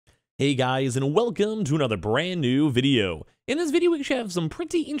Hey guys, and welcome to another brand new video. In this video, we actually have some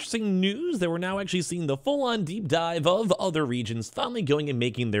pretty interesting news that we're now actually seeing the full-on deep dive of other regions finally going and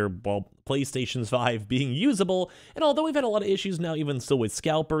making their, well, PlayStation 5 being usable. And although we've had a lot of issues now, even still with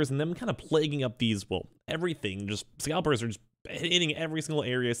scalpers and them kind of plaguing up these, well, everything, just scalpers are just hitting every single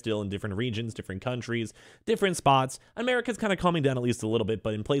area still in different regions, different countries, different spots. America's kind of calming down at least a little bit,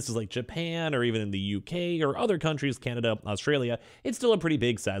 but in places like Japan or even in the UK or other countries, Canada, Australia, it's still a pretty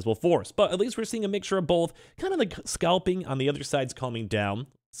big sizable force. But at least we're seeing a mixture of both. Kind of like scalping on the other side's calming down.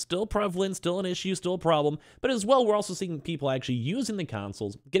 Still prevalent, still an issue, still a problem, but as well, we're also seeing people actually using the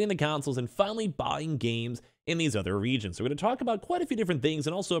consoles, getting the consoles, and finally buying games in these other regions. So we're going to talk about quite a few different things,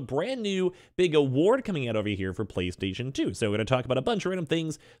 and also a brand new big award coming out over here for PlayStation 2. So we're going to talk about a bunch of random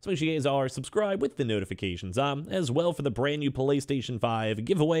things, so make sure you guys are subscribed with the notifications on, as well for the brand new PlayStation 5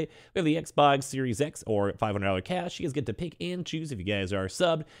 giveaway. We have the Xbox Series X or $500 cash. You guys get to pick and choose if you guys are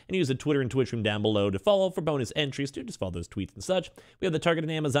subbed, and use the Twitter and Twitch room down below to follow for bonus entries too. Just follow those tweets and such. We have the Target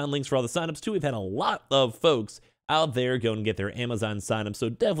and Amazon links for all the signups too. We've had a lot of folks out there go and get their Amazon signup, so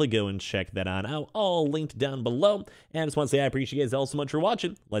definitely go and check that on out, all linked down below. And I just want to say I appreciate you guys all so much for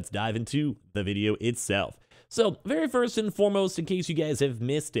watching. Let's dive into the video itself. So, very first and foremost, in case you guys have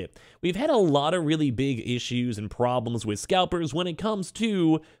missed it, we've had a lot of really big issues and problems with scalpers when it comes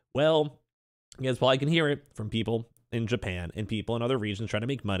to, well, you guys probably can hear it from people in Japan and people in other regions trying to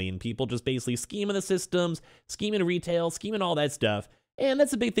make money, and people just basically scheming the systems, scheming retail, scheming all that stuff. And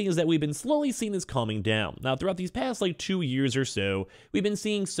that's the big thing, is that we've been slowly seeing this calming down. Now, throughout these past, 2 years or so, we've been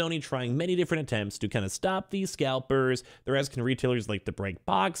seeing Sony trying many different attempts to kind of stop these scalpers. They're asking retailers to break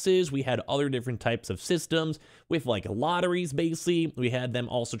boxes. We had other different types of systems with lotteries, basically. We had them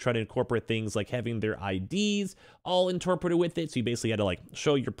also try to incorporate things like having their IDs all interpreted with it. So you basically had to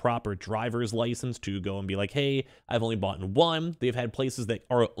show your proper driver's license to go and be like, hey, I've only bought one. They've had places that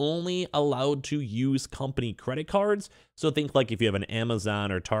are only allowed to use company credit cards. So think if you have an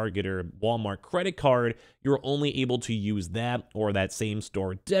Amazon or Target or Walmart credit card, you're only able to use that or that same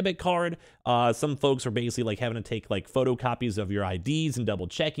store debit card. Some folks are basically having to take photocopies of your IDs and double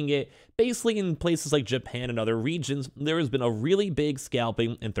checking it. Basically, in places like Japan and other regions, there has been a really big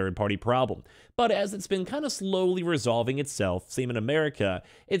scalping and third-party problem. But as it's been kind of slowly resolving itself, same in America,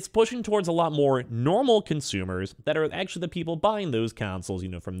 it's pushing towards a lot more normal consumers that are actually the people buying those consoles,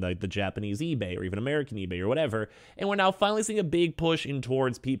 from the Japanese eBay or even American eBay or whatever. And we're now finally seeing a big push in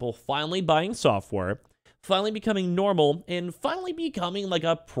towards people finally buying software, finally becoming normal, and finally becoming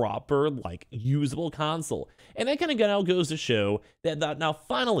a proper usable console. And that kind of now goes to show that now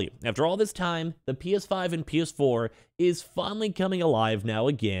finally, after all this time, the PS5 and PS4 is finally coming alive now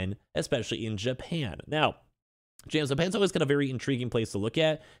again, especially in Japan. Now, Japan's always kind of a very intriguing place to look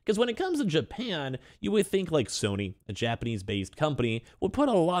at, because when it comes to Japan, you would think Sony, a Japanese-based company, would put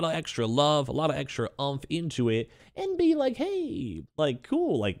a lot of extra love, a lot of extra oomph into it, and be hey,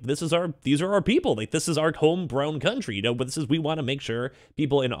 cool, these are our people, this is our homegrown country, but we want to make sure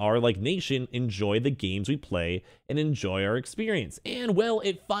people in our nation enjoy the games we play and enjoy our experience. And well,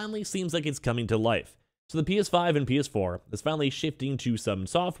 it finally seems like it's coming to life. So the PS5 and PS4 is finally shifting to some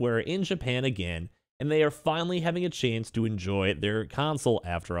software in Japan again, and they are finally having a chance to enjoy their console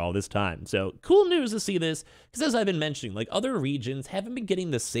after all this time. So, cool news to see this, because as I've been mentioning, other regions haven't been getting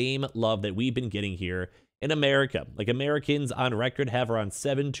the same love that we've been getting here in America. Americans on record have around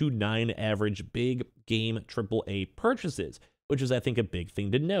 7 to 9 average big game AAA purchases, which is, I think, a big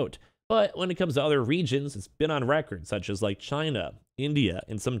thing to note. But when it comes to other regions, it's been on record, such as China, India,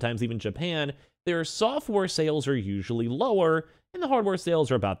 and sometimes even Japan, their software sales are usually lower, and the hardware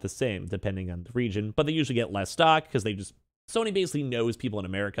sales are about the same, depending on the region, but they usually get less stock, because Sony basically knows people in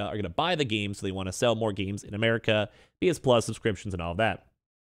America are going to buy the game, so they want to sell more games in America, PS Plus subscriptions and all that.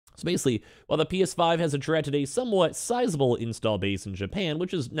 So basically, while the PS5 has attracted a somewhat sizable install base in Japan,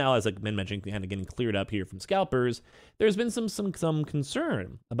 which is now, as I've been mentioning, kind of getting cleared up here from scalpers, there's been some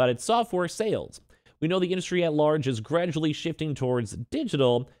concern about its software sales. We know the industry at large is gradually shifting towards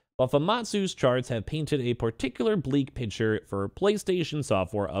digital, while Famitsu's charts have painted a particular bleak picture for PlayStation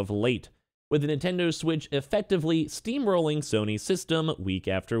software of late, with the Nintendo Switch effectively steamrolling Sony's system week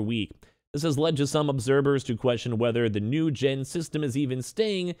after week. This has led to some observers to question whether the new-gen system is even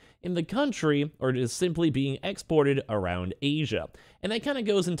staying in the country or is simply being exported around Asia. And that kind of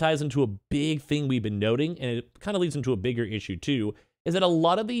goes and ties into a big thing we've been noting, and it kind of leads into a bigger issue too, is that a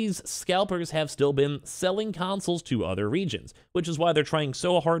lot of these scalpers have still been selling consoles to other regions, which is why they're trying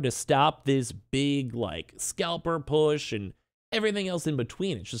so hard to stop this big, scalper push and everything else in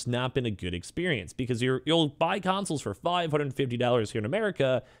between, it's just not been a good experience because you'll buy consoles for $550 here in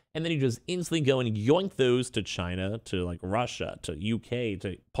America, and then you just instantly go and yoink those to China, to like Russia, to UK,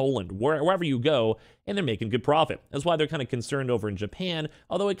 to Poland, wherever you go, and they're making good profit. That's why they're kind of concerned over in Japan,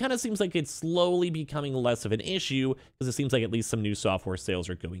 although it kind of seems like it's slowly becoming less of an issue because it seems like at least some new software sales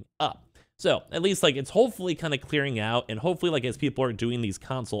are going up. So at least like it's hopefully kind of clearing out, and hopefully like as people are doing these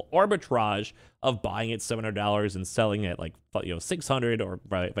console arbitrage of buying at $700 and selling at like $600 or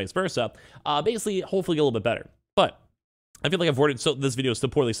vice versa, basically hopefully a little bit better. But I feel like I've worded this video so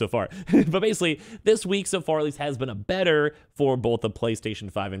poorly so far. But basically, this week so far at least has been a better for both the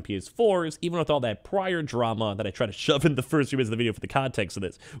PlayStation 5 and PS4s, even with all that prior drama that I try to shove in the first few minutes of the video for the context of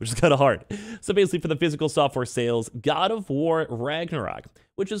this, which is kind of hard. So basically, for the physical software sales, God of War Ragnarok,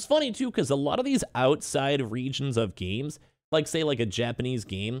 which is funny too, because a lot of these outside regions of games, like say like a Japanese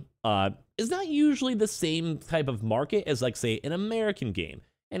game, is not usually the same type of market as like say an American game.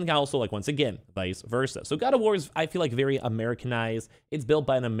 And also, like, once again, vice versa. So God of War is, I feel like, very Americanized. It's built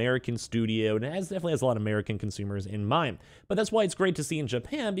by an American studio, and it definitely has a lot of American consumers in mind. But that's why it's great to see in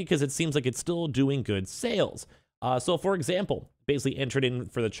Japan, because it seems like it's still doing good sales. So, for example, basically entered in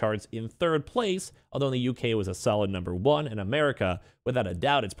for the charts in 3rd place, although in the UK it was a solid #1. In America, without a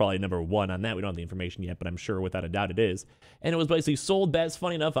doubt, it's probably #1 on that. We don't have the information yet, but I'm sure without a doubt it is. And it was basically sold best,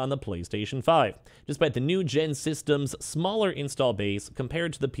 funny enough, on the PlayStation 5. Despite the new gen system's smaller install base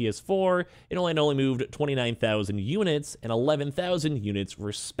compared to the PS4, it only moved 29,000 units and 11,000 units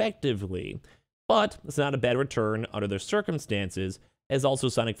respectively. But it's not a bad return under the circumstances, as also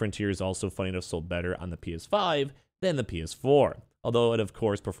Sonic Frontiers also funny enough sold better on the PS5 than the PS4. Although it of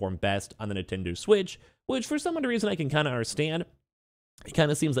course performed best on the Nintendo Switch, which for some other reason I can kind of understand. It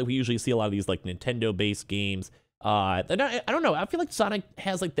kind of seems like we usually see a lot of these like Nintendo-based games. I don't know, I feel like Sonic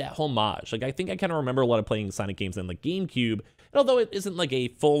has like that homage. Like I think I kind of remember a lot of playing Sonic games on the GameCube. And although it isn't like a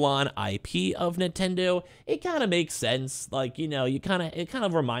full-on IP of Nintendo, it kind of makes sense. Like, you know, it kind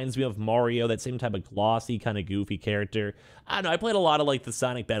of reminds me of Mario, that same type of glossy, kind of goofy character. I don't know, I played a lot of like the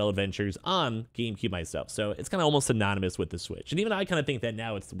Sonic Battle Adventures on GameCube myself, so it's kind of almost synonymous with the Switch. And even I kind of think that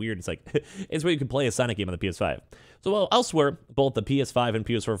now it's weird. It's like, it's where you can play a Sonic game on the PS5. So well, elsewhere, both the PS5 and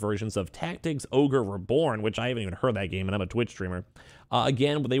PS4 versions of Tactics Ogre Reborn, which I haven't even heard that game, and I'm a Twitch streamer,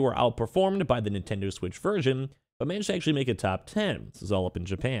 again, they were outperformed by the Nintendo Switch version, but managed to actually make a top 10. This is all up in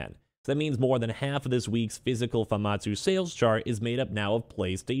Japan. So that means more than half of this week's physical Famitsu sales chart is made up now of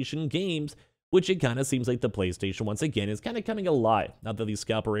PlayStation games, which it kind of seems like the PlayStation, once again, is kind of coming alive, now that these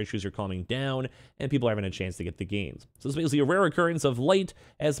scalper issues are calming down and people are having a chance to get the games. So it's basically a rare occurrence of late.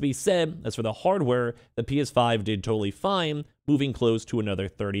 As to be said, as for the hardware, the PS5 did totally fine, moving close to another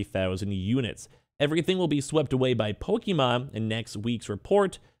 30,000 units. Everything will be swept away by Pokemon in next week's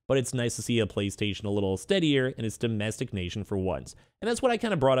report, but it's nice to see a PlayStation a little steadier in its domestic nation for once. And that's what I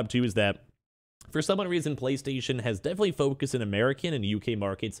kind of brought up too, is that for some reason, PlayStation has definitely focused in American and UK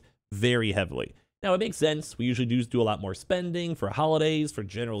markets very heavily. Now, it makes sense. We usually do a lot more spending for holidays, for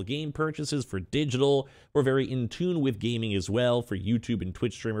general game purchases, for digital. We're very in tune with gaming as well for YouTube and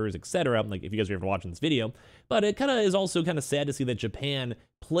Twitch streamers, etc. Like, if you guys are ever watching this video. But it kind of is also kind of sad to see that Japan,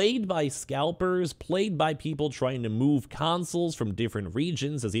 played by scalpers, played by people trying to move consoles from different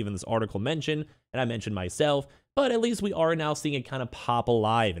regions, as even this article mentioned, and I mentioned myself, but at least we are now seeing it kind of pop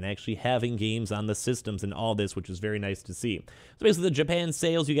alive and actually having games on the systems and all this, which is very nice to see. So basically, the Japan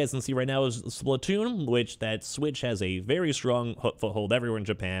sales you guys can see right now is Splatoon, which that Switch has a very strong foothold everywhere in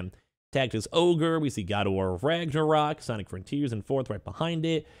Japan. Tactics Ogre, we see God of War Ragnarok, Sonic Frontiers in 4th right behind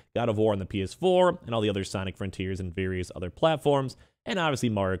it, God of War on the PS4, and all the other Sonic Frontiers and various other platforms. And obviously,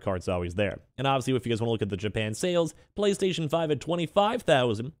 Mario Kart's always there. And obviously, if you guys want to look at the Japan sales, PlayStation 5 at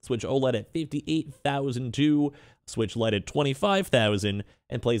 25,000, Switch OLED at 58,000 too, Switch LED at 25,000,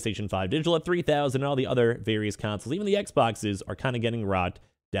 and PlayStation 5 Digital at 3,000, and all the other various consoles, even the Xboxes, are kind of getting rocked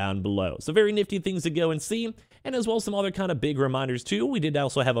down below. So very nifty things to go and see, and as well some other kind of big reminders too. We did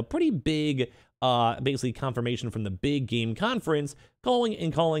also have a pretty big, basically confirmation from the big game conference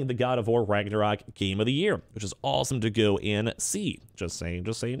calling the God of War Ragnarok Game of the Year, which is awesome to go and see. Just saying.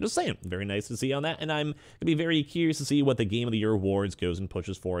 Very nice to see on that, and I'm going to be very curious to see what the Game of the Year awards goes and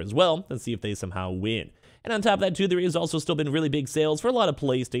pushes for as well, and see if they somehow win. And on top of that too, there is also still been really big sales for a lot of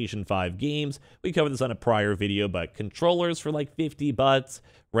PlayStation 5 games. We covered this on a prior video, but controllers for like $50,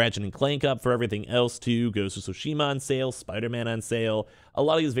 Ratchet and Clank up for everything else too. Ghost of Tsushima on sale, Spider-Man on sale. A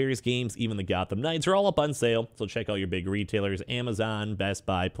lot of these various games, even the Gotham Knights, are all up on sale. So check out your big retailers, Amazon, Best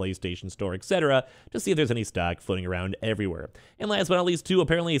Buy, PlayStation Store, etc., to see if there's any stock floating around everywhere. And last but not least too,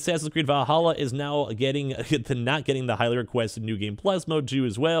 apparently Assassin's Creed Valhalla is now not getting the highly requested New Game Plus mode too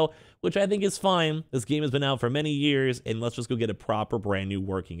as well, which I think is fine. This game has been out for many years, and let's just go get a proper brand new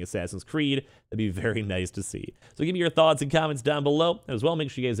working Assassin's Creed. That'd be very nice to see. So give me your thoughts and comments down below. As well, make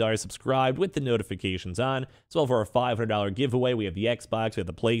sure you guys are subscribed with the notifications on. As well, for our $500 giveaway, we have the Xbox, we have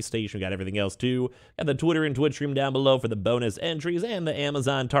the PlayStation, we got everything else too. Got the Twitter and Twitch stream down below for the bonus entries and the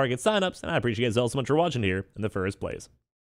Amazon Target signups. And I appreciate you guys all so much for watching here in the first place.